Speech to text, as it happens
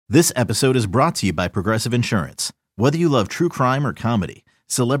This episode is brought to you by Progressive Insurance. Whether you love true crime or comedy,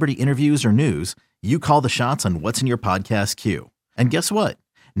 celebrity interviews or news, you call the shots on what's in your podcast queue. And guess what?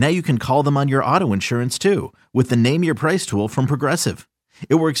 Now you can call them on your auto insurance too with the Name Your Price tool from Progressive.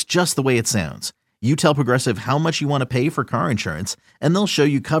 It works just the way it sounds. You tell Progressive how much you want to pay for car insurance, and they'll show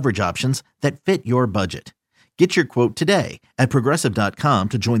you coverage options that fit your budget. Get your quote today at Progressive.com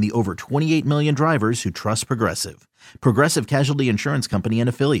to join the over 28 million drivers who trust Progressive. Progressive Casualty Insurance Company and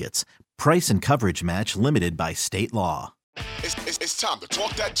Affiliates. Price and coverage match limited by state law. It's time to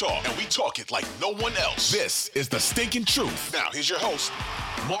talk that talk, and we talk it like no one else. This is The Stinking Truth. Now, here's your host,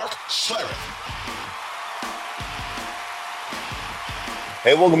 Mark Schlereth.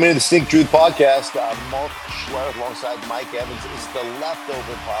 Hey, welcome into the Stinking Truth podcast. Mark Schlereth alongside Mike Evans. It's the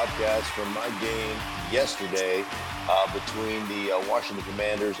leftover podcast from my game yesterday between the Washington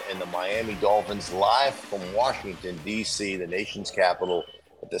Commanders and the Miami Dolphins, live from Washington, D.C., the nation's capital,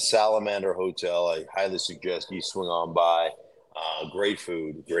 at the Salamander Hotel. I highly suggest you swing on by. Great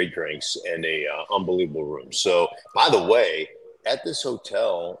food, great drinks, and a unbelievable room. So, by the way, at this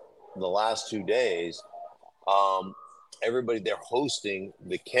hotel, the last 2 days, everybody, they're hosting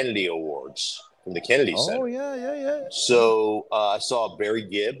the Kennedy Awards from the Kennedy Center. Oh, yeah. So I saw Barry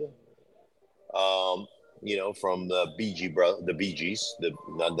Gibb, from the Bee Gees,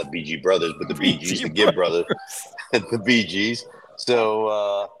 not the Bee Gees brothers, but the Bee Gees, the Gibb brothers, the Bee Gees.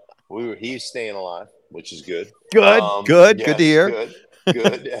 So he's staying alive, which is good. Good to hear.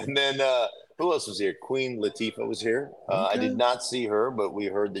 Good. And then who else was here? Queen Latifah was here. I did not see her, but we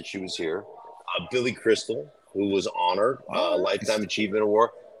heard that she was here. Billy Crystal, who was honored, Lifetime Achievement Award.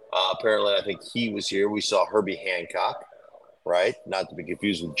 Apparently, I think he was here. We saw Herbie Hancock, right? Not to be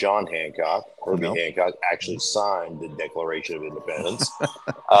confused with John Hancock. Herbie Hancock actually signed the Declaration of Independence.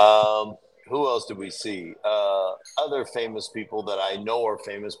 Who else did we see? Other famous people that I know are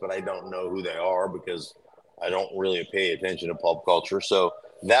famous, but I don't know who they are because I don't really pay attention to pop culture. So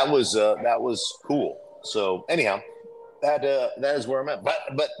that was cool. So anyhow, that is where I'm at.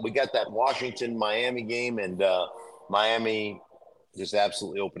 But we got that Washington-Miami game, and Miami just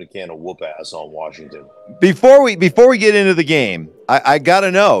absolutely opened a can of whoop ass on Washington. Before we get into the game, I got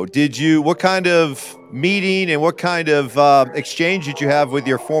to know, what kind of meeting and what kind of exchange did you have with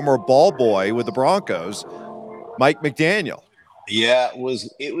your former ball boy with the Broncos, Mike McDaniel? Yeah,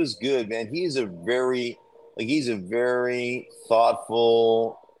 it was good, man. He's a very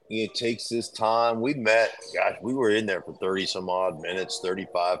thoughtful, he takes his time. We met, we were in there for 30 some odd minutes,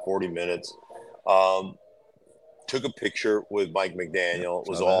 35, 40 minutes. Took a picture with Mike McDaniel. It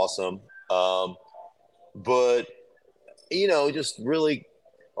was awesome. But just really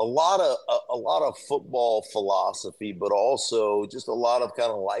a lot of football philosophy, but also just a lot of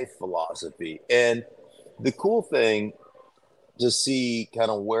kind of life philosophy. And the cool thing to see kind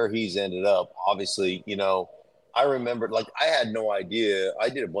of where he's ended up, obviously, I remember, I had no idea. I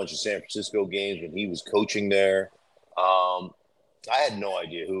did a bunch of San Francisco games when he was coaching there. I had no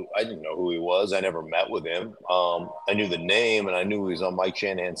idea I didn't know who he was. I never met with him. I knew the name and I knew he was on Mike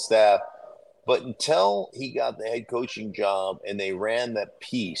Shanahan's staff. But until he got the head coaching job and they ran that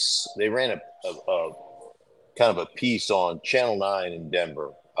piece, they ran a kind of a piece on Channel 9 in Denver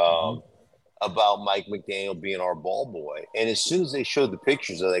about Mike McDaniel being our ball boy. And as soon as they showed the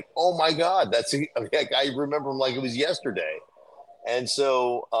pictures, they're like, oh my God, I remember him like it was yesterday. And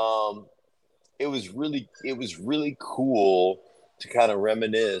so it was really cool to kind of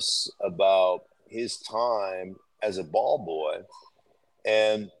reminisce about his time as a ball boy.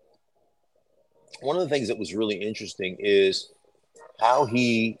 And one of the things that was really interesting is how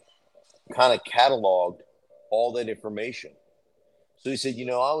he kind of cataloged all that information. So he said,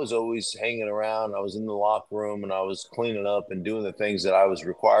 I was always hanging around. I was in the locker room and I was cleaning up and doing the things that I was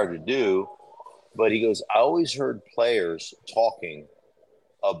required to do. But he goes, I always heard players talking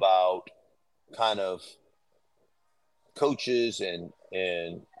about kind of coaches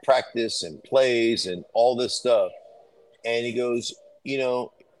and practice and plays and all this stuff. And he goes,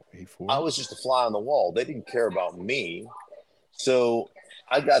 I was just a fly on the wall. They didn't care about me. So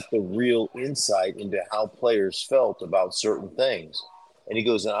I got the real insight into how players felt about certain things. And he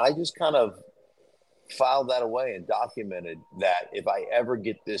goes, and I just kind of filed that away and documented that if I ever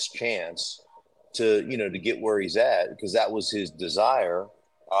get this chance to get where he's at, because that was his desire,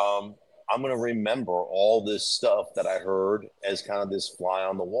 I'm going to remember all this stuff that I heard as kind of this fly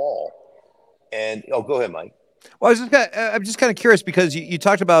on the wall. And go ahead, Mike. Well, I'm just kind of curious because you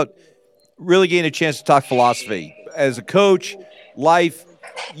talked about really getting a chance to talk philosophy as a coach, life.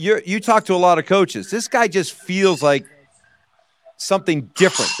 You talk to a lot of coaches. This guy just feels like something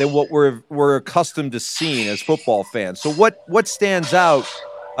different than what we're accustomed to seeing as football fans. So what stands out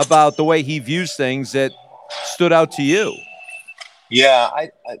about the way he views things that stood out to you? Yeah,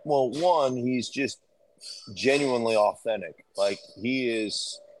 well, one, he's just genuinely authentic. Like he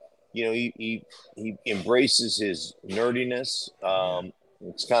is, he embraces his nerdiness.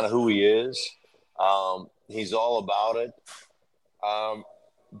 It's kind of who he is. He's all about it.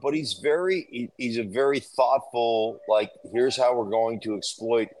 But he's a very thoughtful, like, here's how we're going to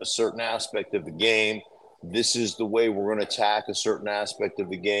exploit a certain aspect of the game. This is the way we're going to attack a certain aspect of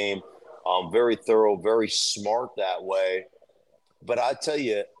the game. Very thorough, very smart that way. But I tell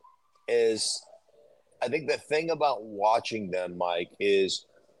you, I think the thing about watching them, Mike, is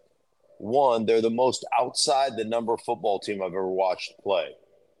one, they're the most outside the number football team I've ever watched play.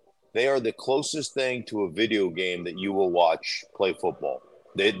 They are the closest thing to a video game that you will watch play football.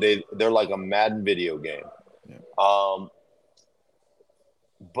 They're like a Madden video game. Yeah.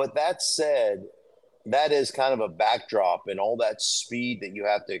 But that said, that is kind of a backdrop, and all that speed that you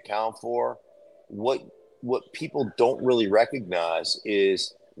have to account for. What people don't really recognize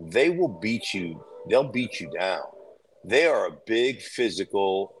is they will beat you. They'll beat you down. They are a big,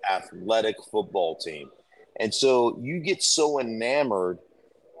 physical, athletic football team. And so you get so enamored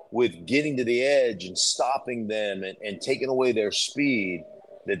with getting to the edge and stopping them and taking away their speed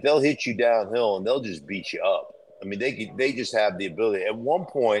that they'll hit you downhill and they'll just beat you up. I mean, they just have the ability. At one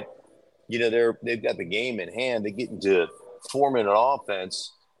point, they've got the game in hand. They get into 4-minute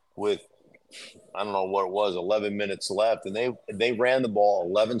offense with, I don't know what it was, 11 minutes left, and they ran the ball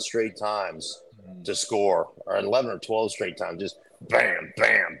 11 straight times to score, or 11 or 12 straight times, just bam,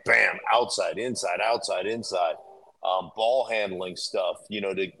 bam, bam, outside, inside, outside, inside, ball handling stuff,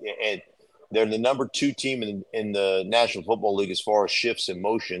 and they're the number 2 team in the National Football League as far as shifts and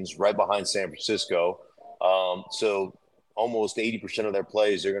motions, right behind San Francisco. So almost 80% of their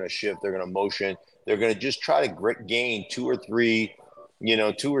plays, they're going to shift, they're going to motion, they're going to just try to gain 2 or 3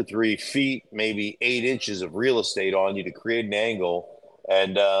 feet, maybe 8 inches of real estate on you to create an angle.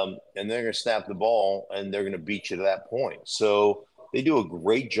 And they're going to snap the ball and they're going to beat you to that point. So they do a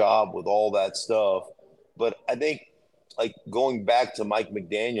great job with all that stuff. But I think, like, going back to Mike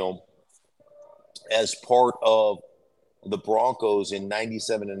McDaniel as part of the Broncos in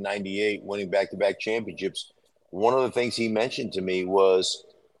 97 and 98, winning back-to-back championships, one of the things he mentioned to me was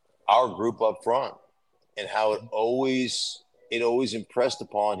our group up front and how it always impressed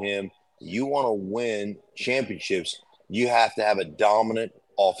upon him, you want to win championships, you have to have a dominant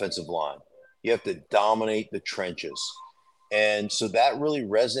offensive line. You have to dominate the trenches. And so that really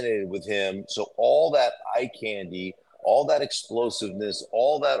resonated with him. So all that eye candy, all that explosiveness,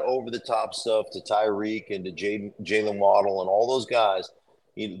 all that over-the-top stuff to Tyreek and to Jalen Waddle and all those guys,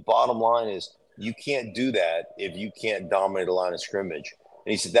 bottom line is you can't do that if you can't dominate a line of scrimmage.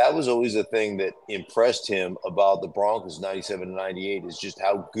 And he said that was always the thing that impressed him about the Broncos 97 and 98 is just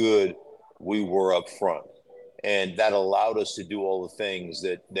how good we were up front. And that allowed us to do all the things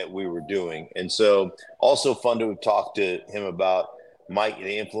that we were doing. And so also fun to talk to him about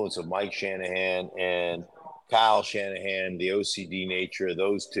the influence of Mike Shanahan and Kyle Shanahan, the OCD nature of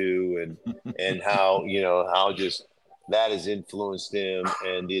those two, and how just that has influenced him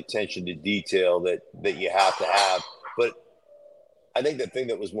and the attention to detail that you have to have. But I think the thing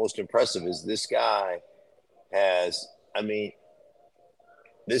that was most impressive is this guy has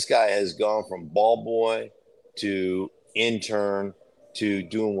gone from ball boy to intern to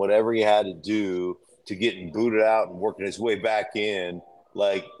doing whatever he had to do to getting booted out and working his way back in.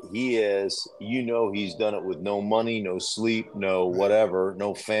 Like he is, he's done it with no money, no sleep, no whatever,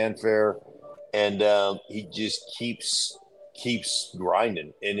 no fanfare. And he just keeps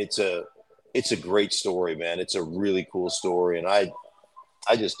grinding. And it's a great story, man. It's a really cool story. And I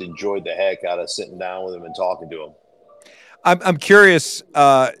just enjoyed the heck out of sitting down with him and talking to him. I'm curious,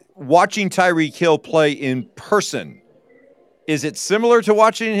 watching Tyreek Hill play in person, is it similar to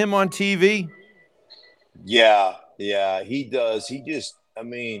watching him on TV? Yeah, he does. He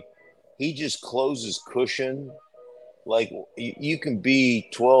just closes cushion. Like you can be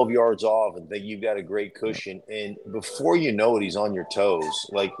 12 yards off and think you've got a great cushion, and before you know it, he's on your toes.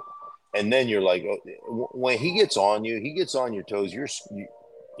 Like, and then you're like, when he gets on your toes, you're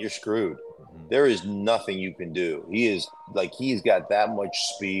screwed. There is nothing you can do. He's got that much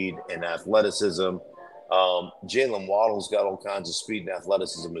speed and athleticism. Jalen Waddle's got all kinds of speed and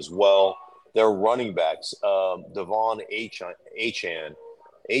athleticism as well. Their running backs, Devon Achane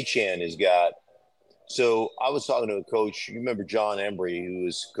has got. So I was talking to a coach. You remember John Embry, who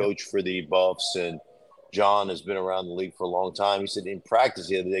was coach for the Buffs, and John has been around the league for a long time. He said in practice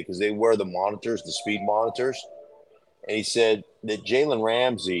the other day, because they wear the monitors, the speed monitors, and he said that Jalen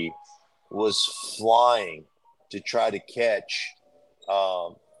Ramsey was flying to try to catch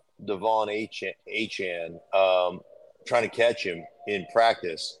Devon Achan, trying to catch him in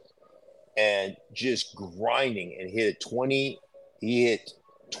practice and just grinding and hit 20. He hit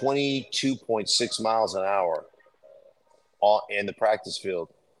 22.6 miles an hour in the practice field.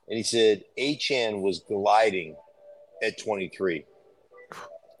 And he said Achan was gliding at 23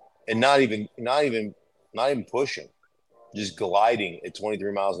 and not even pushing, just gliding at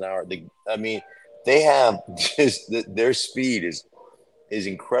 23 miles an hour. They have just their speed is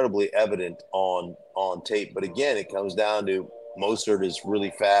incredibly evident on tape. But again, it comes down to Mostert is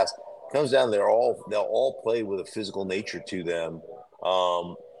really fast. It comes down to they'll all play with a physical nature to them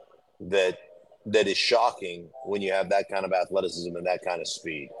that is shocking when you have that kind of athleticism and that kind of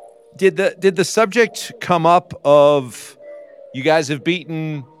speed. Did the subject come up of you guys have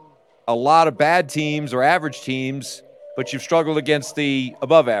beaten a lot of bad teams or average teams, but you've struggled against the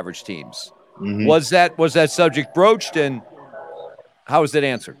above average teams? Mm-hmm. Was that subject broached, and how was it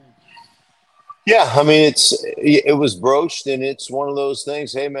answered? Yeah, I mean, it was broached, and it's one of those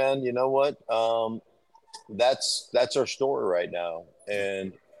things. Hey, man, you know what? That's our story right now,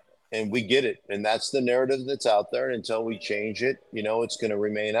 and we get it, and that's the narrative that's out there. And until we change it, it's going to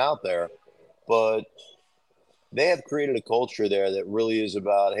remain out there. But they have created a culture there that really is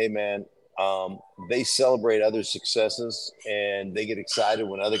about, hey, man, they celebrate other successes, and they get excited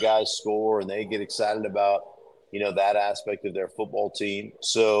when other guys score, and they get excited about that aspect of their football team.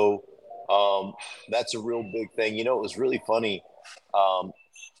 So that's a real big thing. It was really funny.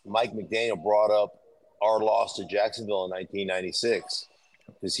 Mike McDaniel brought up our loss to Jacksonville in 1996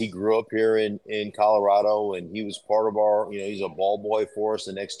 because he grew up here in Colorado, and he was part of our, he's a ball boy for us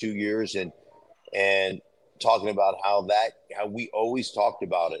the next 2 years, and talking about how we always talked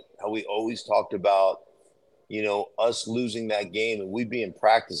about it, how we always talked about, us losing that game, and we'd be in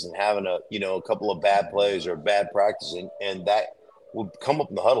practice and having a couple of bad plays or bad practice, and that would come up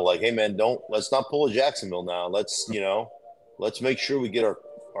in the huddle like, hey man, let's not pull a Jacksonville now. Let's make sure we get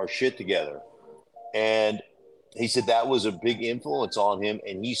our shit together. And he said that was a big influence on him.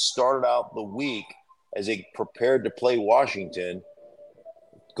 And he started out the week as they prepared to play Washington.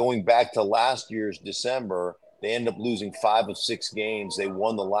 Going back to last year's December, they ended up losing 5 of 6 games. They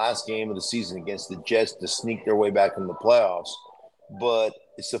won the last game of the season against the Jets to sneak their way back in the playoffs. But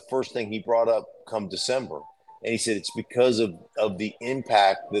it's the first thing he brought up come December. And he said it's because of the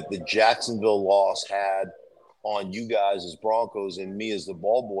impact that the Jacksonville loss had on you guys as Broncos and me as the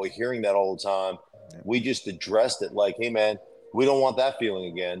ball boy, hearing that all the time. We just addressed it like, hey, man, we don't want that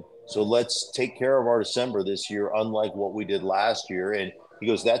feeling again. So let's take care of our December this year, unlike what we did last year. And he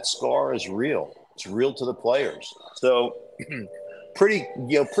goes, that scar is real. It's real to the players. So pretty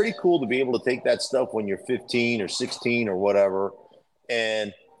cool to be able to take that stuff when you're 15 or 16 or whatever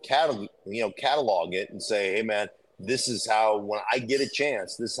and catalog it and say, hey, man, this is how, when I get a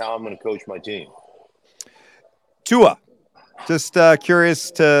chance, this is how I'm going to coach my team. Tua, just curious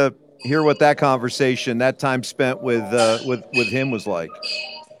to hear what that conversation, that time spent with him was like.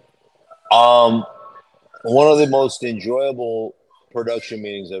 One of the most enjoyable production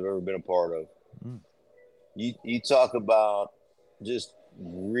meetings I've ever been a part of. You talk about just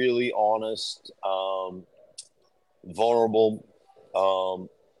really honest, vulnerable,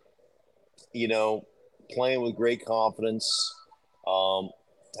 playing with great confidence,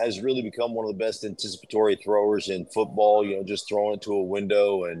 has really become one of the best anticipatory throwers in football, just throwing it to a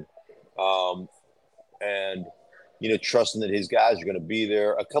window and trusting that his guys are going to be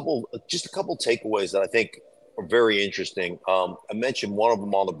there. A couple takeaways that I think are very interesting. I mentioned one of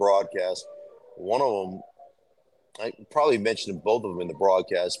them on the broadcast. One of them, I probably mentioned both of them in the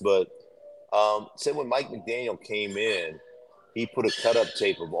broadcast, but said when Mike McDaniel came in, he put a cut-up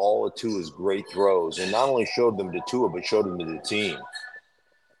tape of all of Tua's great throws and not only showed them to Tua, but showed them to the team.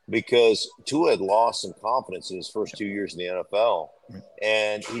 Because Tua had lost some confidence in his first 2 years in the NFL.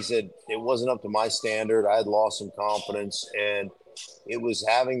 And he said, it wasn't up to my standard. I had lost some confidence. And it was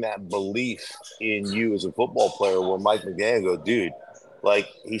having that belief in you as a football player where Mike McDaniel goes, dude, like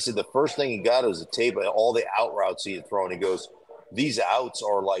he said, the first thing he got was a tape of all the out routes he had thrown. He goes, these outs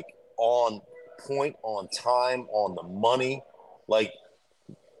are like on point, on time, on the money. Like,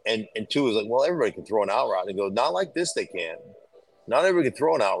 and Tua was like, well, everybody can throw an out route. And he goes, not like this, they can't. Not everybody can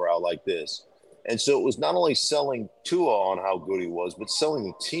throw an out route like this. And so it was not only selling Tua on how good he was, but selling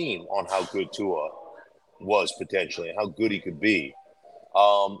the team on how good Tua was potentially and how good he could be.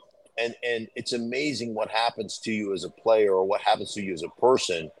 And it's amazing what happens to you as a player or what happens to you as a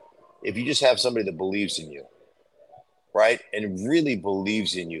person if you just have somebody that believes in you, right? And really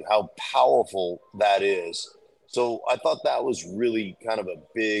believes in you, how powerful that is. So I thought that was really kind of a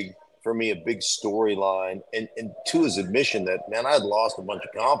big for me, a big storyline. And to his admission that, man, I had lost a bunch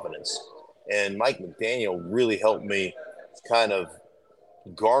of confidence. And Mike McDaniel really helped me kind of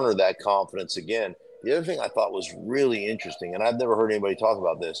garner that confidence again. The other thing I thought was really interesting, and I've never heard anybody talk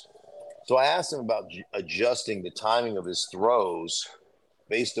about this. So I asked him about adjusting the timing of his throws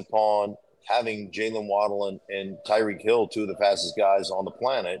based upon having Jalen Waddle and Tyreek Hill, two of the fastest guys on the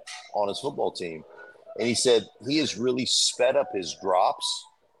planet, on his football team. And he said he has really sped up his drops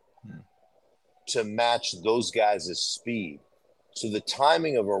to match those guys' speed. So the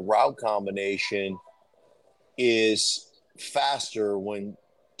timing of a route combination is faster when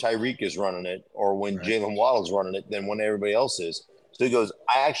Tyreek is running it or when Jalen Waddle's running it than when everybody else is. So he goes,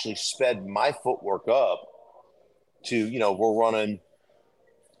 I actually sped my footwork up to, we're running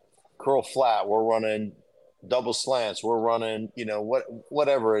curl flat, we're running double slants, we're running,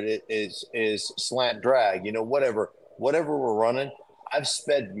 whatever it is slant drag, whatever we're running. I've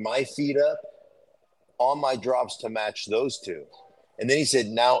sped my feet up on my drops to match those two. And then he said,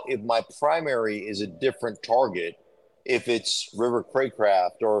 now if my primary is a different target, if it's River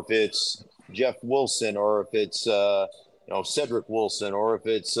Craycraft or if it's Jeff Wilson or if it's, Cedric Wilson or if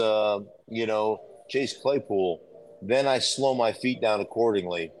it's, Chase Claypool, then I slow my feet down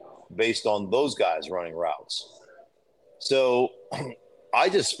accordingly based on those guys running routes. So I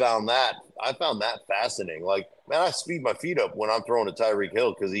found that fascinating. Like, man, I speed my feet up when I'm throwing to Tyreek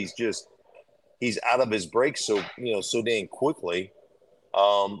Hill because he's out of his brakes so dang quickly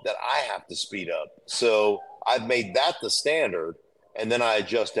that I have to speed up. So I've made that the standard, and then I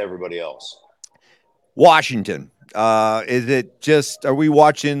adjust everybody else. Washington, is it just? Are we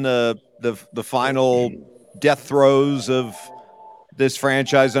watching the final death throes of this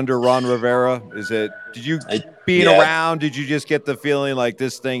franchise under Ron Rivera? Did you being around, did you just get the feeling like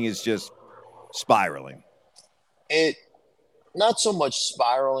this thing is just spiraling? It not so much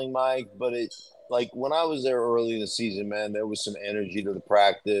spiraling, Mike, but it like when I was there early in the season, man, there was some energy to the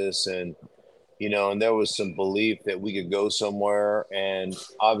practice and and there was some belief that we could go somewhere. And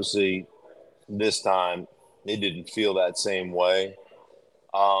obviously this time it didn't feel that same way.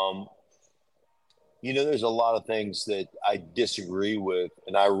 There's a lot of things that I disagree with,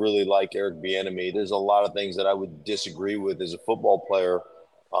 and I really like Eric Bieniemy. There's a lot of things that I would disagree with as a football player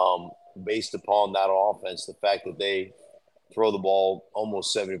based upon that offense. The fact that they throw the ball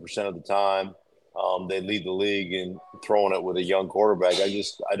almost 70% of the time. They lead the league in throwing it with a young quarterback.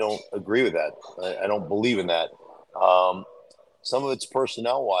 I don't agree with that. I don't believe in that. Some of it's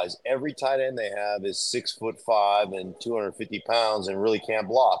personnel-wise. Every tight end they have is 6'5" and 250 pounds and really can't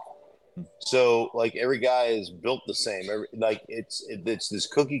block. So, like, every guy is built the same. It's this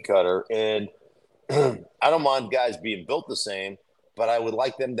cookie cutter, and I don't mind guys being built the same, but I would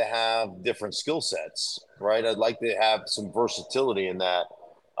like them to have different skill sets, right? I'd like to have some versatility in that.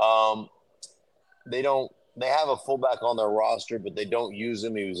 They have a fullback on their roster, but they don't use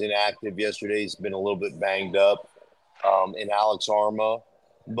him. He was inactive yesterday. He's been a little bit banged up in Alex Arma,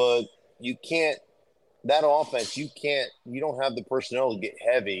 but you can't. That offense, you don't have the personnel to get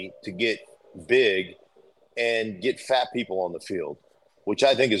heavy, to get big, and get fat people on the field, which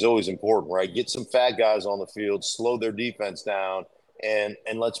I think is always important, right? Get some fat guys on the field, slow their defense down, and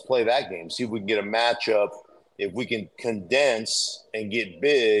let's play that game. See if we can get a matchup. If we can condense and get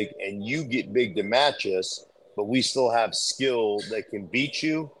big, and you get big to match us, but we still have skill that can beat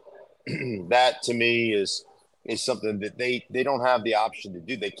you, that to me is something that they don't have the option to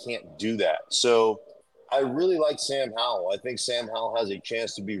do. They can't do that. So I really like Sam Howell. I think Sam Howell has a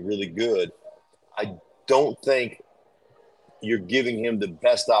chance to be really good. I don't think you're giving him the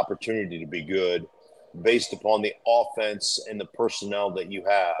best opportunity to be good based upon the offense and the personnel that you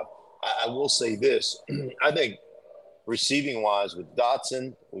have. I will say this. I think receiving-wise with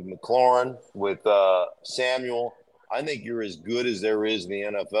Dotson, with McLaurin, with Samuel, I think you're as good as there is in the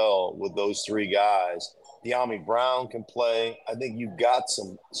NFL with those three guys. De'Ami Brown can play. I think you've got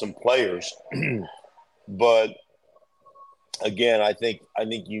some players. But again, I think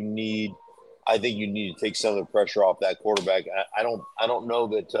you need to take some of the pressure off that quarterback. I don't know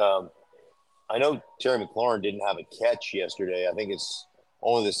that. I know Terry McLaurin didn't have a catch yesterday. I think it's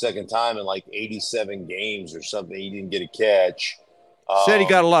only the second time in like 87 games or something he didn't get a catch. Said he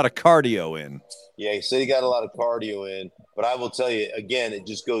got a lot of cardio in. Yeah, he said he got a lot of cardio in. But I will tell you again, it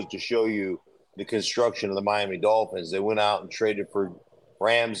just goes to show you the construction of the Miami Dolphins. They went out and traded for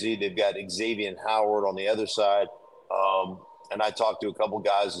Ramsey. They've got Xavier Howard on the other side. And I talked to a couple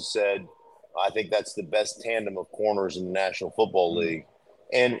guys who said, I think that's the best tandem of corners in the National Football League.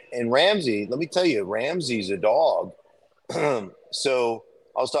 And Ramsey, let me tell you, Ramsey's a dog. So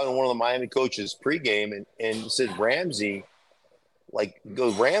I was talking to one of the Miami coaches pregame and said Ramsey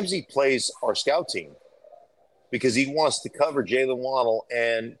Ramsey plays our scout team because he wants to cover Jalen Waddle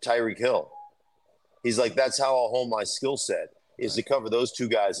and Tyreek Hill. He's like, that's how I'll hone my skill set, is to cover those two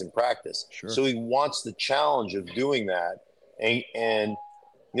guys in practice. Sure. So he wants the challenge of doing that. And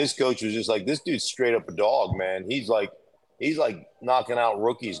this coach was just like, this dude's straight up a dog, man. He's like knocking out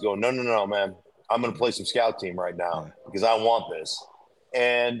rookies going, no, man. I'm going to play some scout team right now because I want this.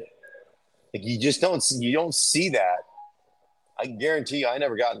 And you just don't see that. I guarantee you, I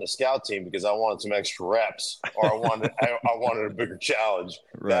never got in the scout team because I wanted some extra reps or I wanted a bigger challenge.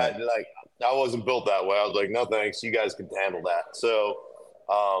 Right. I wasn't built that way. I was like, no, thanks. You guys can handle that. So,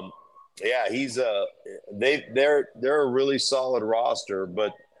 he's they're a really solid roster,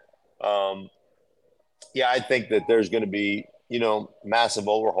 but I think that there's going to be, massive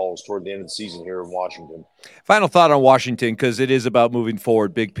overhauls toward the end of the season here in Washington. Final thought on Washington, because it is about moving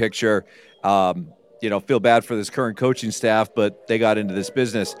forward, big picture. Feel bad for this current coaching staff, but they got into this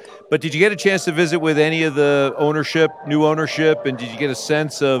business. But did you get a chance to visit with any of the new ownership, and did you get a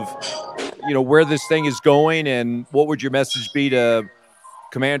sense of, where this thing is going, and what would your message be to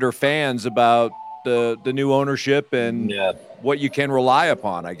Commander fans about the new ownership and what you can rely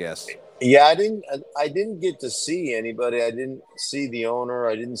upon, I guess? Yeah, I didn't get to see anybody. I didn't see the owner.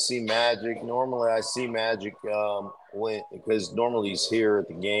 I didn't see Magic. Normally I see Magic because normally he's here at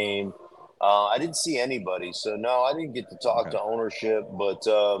the game. I didn't see anybody. So no, I didn't get to talk to ownership, but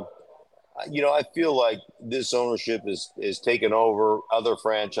I feel like this ownership is taken over. Other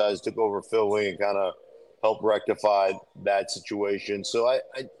franchise took over Philly and kind of helped rectify that situation. So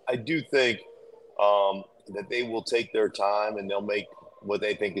I do think that they will take their time and they'll make what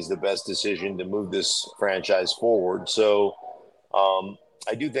they think is the best decision to move this franchise forward. So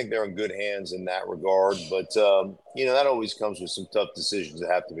I do think they're in good hands in that regard. But, that always comes with some tough decisions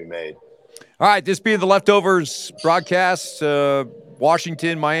that have to be made. All right, this being the Leftovers broadcast,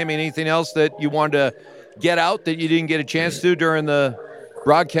 Washington, Miami, anything else that you wanted to get out that you didn't get a chance to during the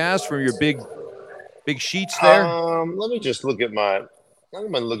broadcast from your big sheets there? Let me just look at my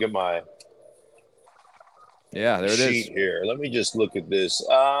there it sheet is here. Let me just look at this.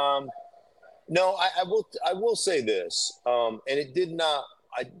 No, I will say this, and it did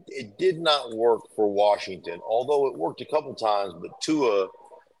not work for Washington, although it worked a couple times. But Tua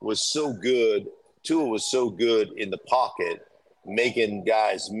was so good in the pocket, making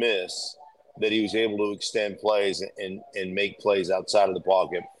guys miss, that he was able to extend plays and make plays outside of the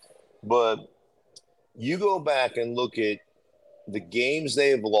pocket. But you go back and look at the games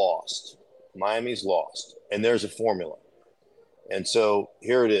they have lost. Miami's lost, and there's a formula. And so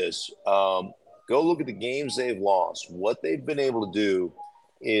here it is. Go look at the games they've lost. What they've been able to do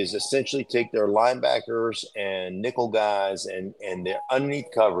is essentially take their linebackers and nickel guys and their underneath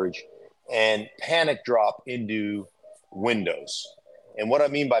coverage and panic drop into windows. And what I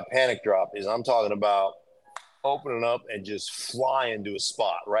mean by panic drop is I'm talking about opening up and just flying to a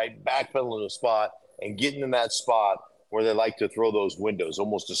spot, right? Backpedaling to a spot and getting in that spot where they like to throw those windows,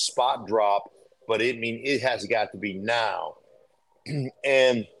 almost a spot drop, but it has got to be now.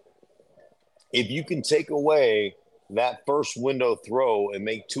 And if you can take away that first window throw and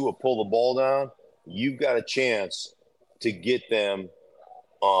make Tua pull the ball down, you've got a chance to get them,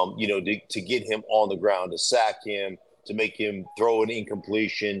 to get him on the ground, to sack him, to make him throw an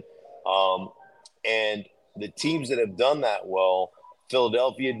incompletion. And the teams that have done that well,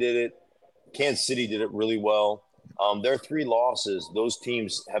 Philadelphia did it, Kansas City did it really well. Their 3 losses, those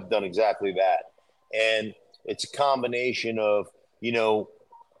teams have done exactly that. And it's a combination of,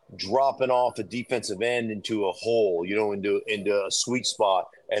 dropping off a defensive end into a hole, into a sweet spot,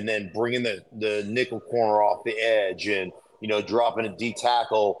 and then bringing the nickel corner off the edge and, dropping a D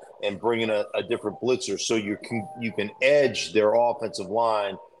tackle and bringing a different blitzer. So you can edge their offensive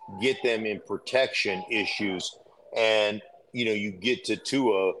line, get them in protection issues. And, you get to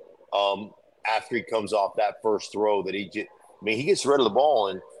Tua after he comes off that first throw that he gets rid of the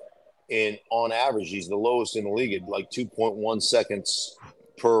ball and on average, he's the lowest in the league at like 2.1 seconds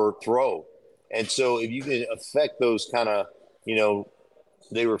per throw. And so if you can affect those kind of,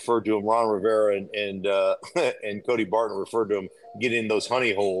 they referred to him, Ron Rivera and Cody Barton referred to him, get in those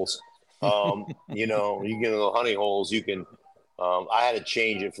honey holes. You get in the honey holes, you can, I had to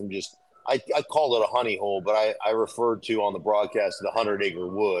change it from just, I called it a honey hole, but I referred to on the broadcast the 100-acre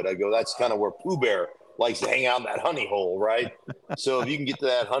wood. I go, that's kind of where Pooh Bear likes to hang out in that honey hole, right? So if you can get to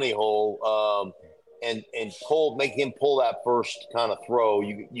that honey hole and make him pull that first kind of throw,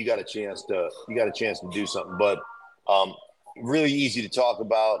 you got a chance to do something. But really easy to talk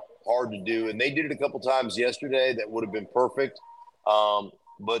about, hard to do, and they did it a couple times yesterday that would have been perfect.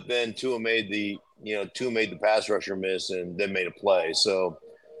 but then Tua made the pass rusher miss and then made a play. So,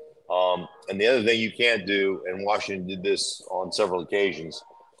 and the other thing you can't do, and Washington did this on several occasions,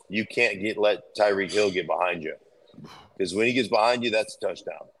 you can't let Tyreek Hill get behind you, because when he gets behind you, that's a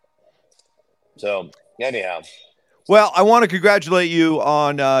touchdown. So anyhow. Well, I want to congratulate you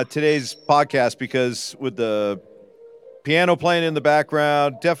on today's podcast, because with the piano playing in the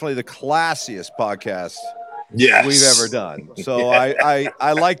background, definitely the classiest podcast we've ever done. So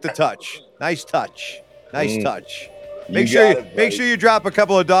I like the touch. Nice touch. Touch. Make sure you drop a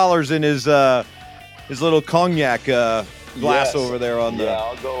couple of dollars in his little cognac glass over there on the. Yeah,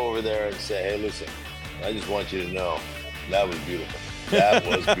 I'll go over there and say, hey, listen, I just want you to know that was beautiful. That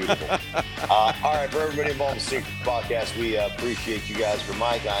was beautiful. All right, for everybody involved in the Stinking Podcast, we appreciate you guys. For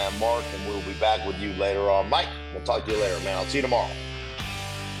Mike, I am Mark, and we'll be back with you later on. Mike, we'll talk to you later, man. I'll see you tomorrow.